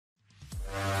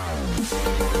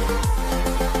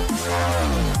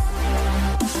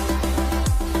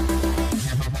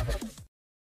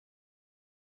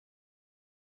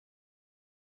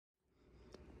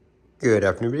Good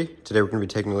afternoon, everybody. Today we're going to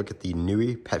be taking a look at the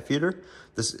Nooie pet feeder.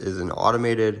 This is an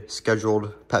automated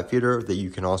scheduled pet feeder that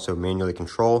you can also manually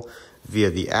control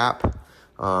via the app.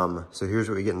 So here's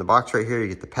what you get in the box right here. You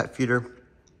get the pet feeder,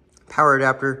 power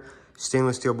adapter,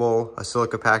 stainless steel bowl, a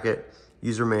silica packet,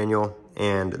 user manual,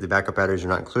 and the backup batteries are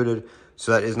not included.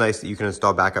 So that is nice that you can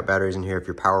install backup batteries in here. If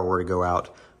your power were to go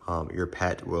out, your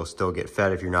pet will still get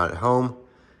fed if you're not at home.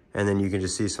 And then you can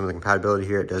just see some of the compatibility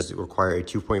here. It does require a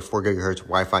 2.4 gigahertz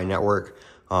Wi-Fi network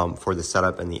for the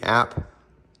setup in the app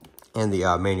and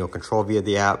the manual control via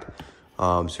the app.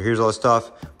 So here's all the stuff.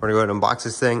 We're gonna go ahead and unbox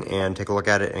this thing and take a look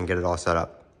at it and get it all set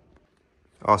up.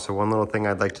 Also, one little thing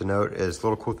I'd like to note is, the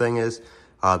little cool thing is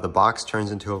the box turns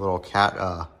into a little cat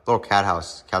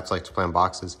house. Cats like to play in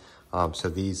boxes. So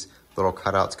these little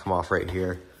cutouts come off right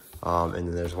here. And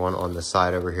then there's one on the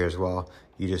side over here as well.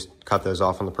 You just cut those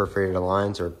off on the perforated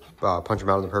lines or punch them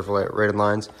out on the perforated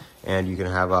lines, and you can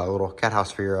have a little cat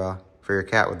house for your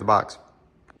cat with the box.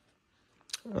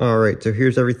 All right, so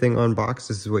here's everything unboxed.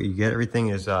 This is what you get. Everything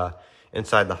is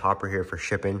inside the hopper here for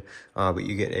shipping, but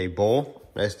you get a bowl,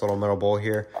 nice little metal bowl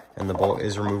here, and the bowl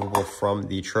is removable from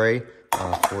the tray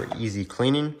for easy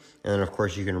cleaning. And then of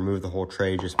course you can remove the whole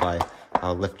tray just by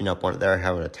lifting up on it there. I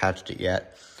haven't attached it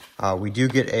yet. We do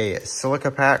get a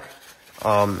silica pack.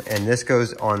 And this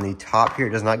goes on the top here. It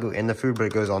does not go in the food, but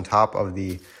it goes on top of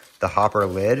the hopper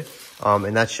lid.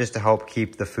 And that's just to help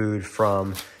keep the food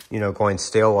from, going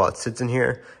stale while it sits in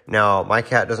here. Now, my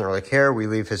cat doesn't really care. We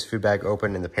leave his food bag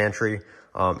open in the pantry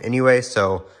anyway,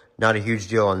 so not a huge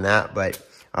deal on that, but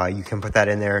you can put that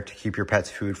in there to keep your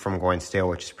pet's food from going stale,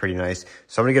 which is pretty nice.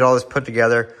 So I'm gonna get all this put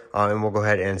together, and we'll go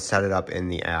ahead and set it up in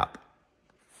the app.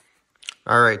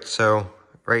 All right, so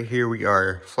right here we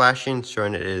are flashing,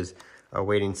 showing it is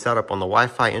awaiting setup on the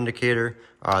Wi-Fi indicator.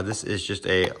 This is just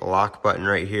a lock button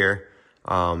right here,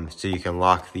 so you can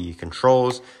lock the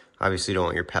controls. Obviously, you don't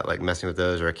want your pet messing with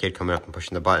those, or a kid coming up and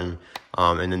pushing the button.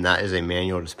 And then that is a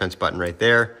manual dispense button right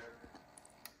there.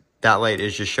 That light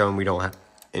is just showing we don't have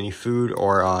any food,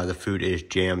 or the food is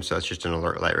jammed, so it's just an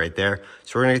alert light right there.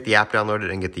 So we're gonna get the app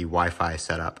downloaded and get the Wi-Fi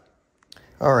set up.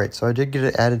 All right, so I did get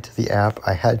it added to the app.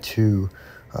 I had to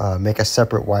make a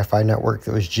separate Wi-Fi network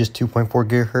that was just 2.4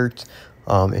 gigahertz.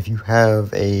 If you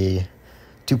have a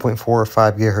 2.4 or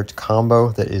 5 gigahertz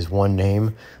combo that is one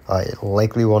name, it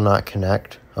likely will not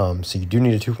connect. So you do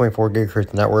need a 2.4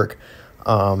 gigahertz network.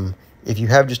 If you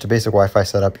have just a basic Wi-Fi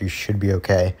setup, you should be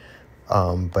okay.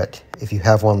 But if you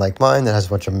have one like mine that has a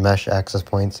bunch of mesh access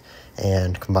points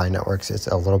and combined networks, it's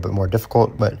a little bit more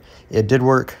difficult, but it did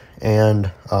work. And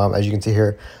as you can see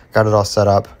here, got it all set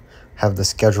up. Have the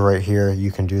schedule right here.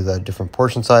 You can do the different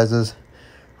portion sizes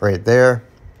right there.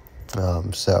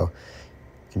 So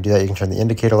you can do that. You can turn the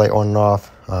indicator light on and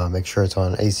off, make sure it's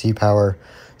on AC power,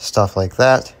 stuff like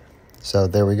that. So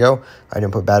there we go. I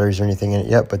didn't put batteries or anything in it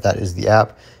yet, but that is the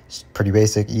app. It's pretty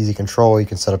basic, easy control. You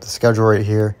can set up the schedule right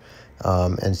here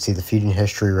and see the feeding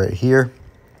history right here.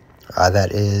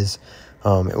 That is,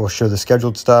 it will show the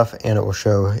scheduled stuff, and it will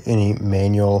show any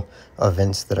manual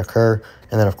events that occur.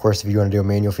 And then of course, if you want to do a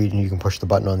manual feeding, you can push the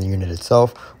button on the unit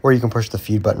itself, or you can push the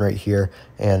feed button right here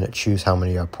and choose how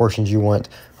many portions you want.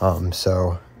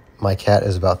 So my cat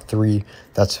is about 3.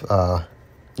 That's, I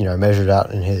measured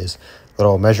out in his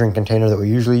little measuring container that we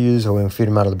usually use when we feed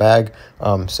him out of the bag.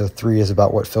 So 3 is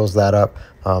about what fills that up.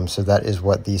 So that is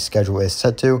what the schedule is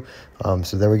set to.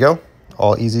 So there we go.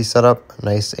 All easy setup,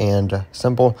 nice and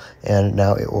simple, and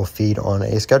now it will feed on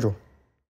a schedule.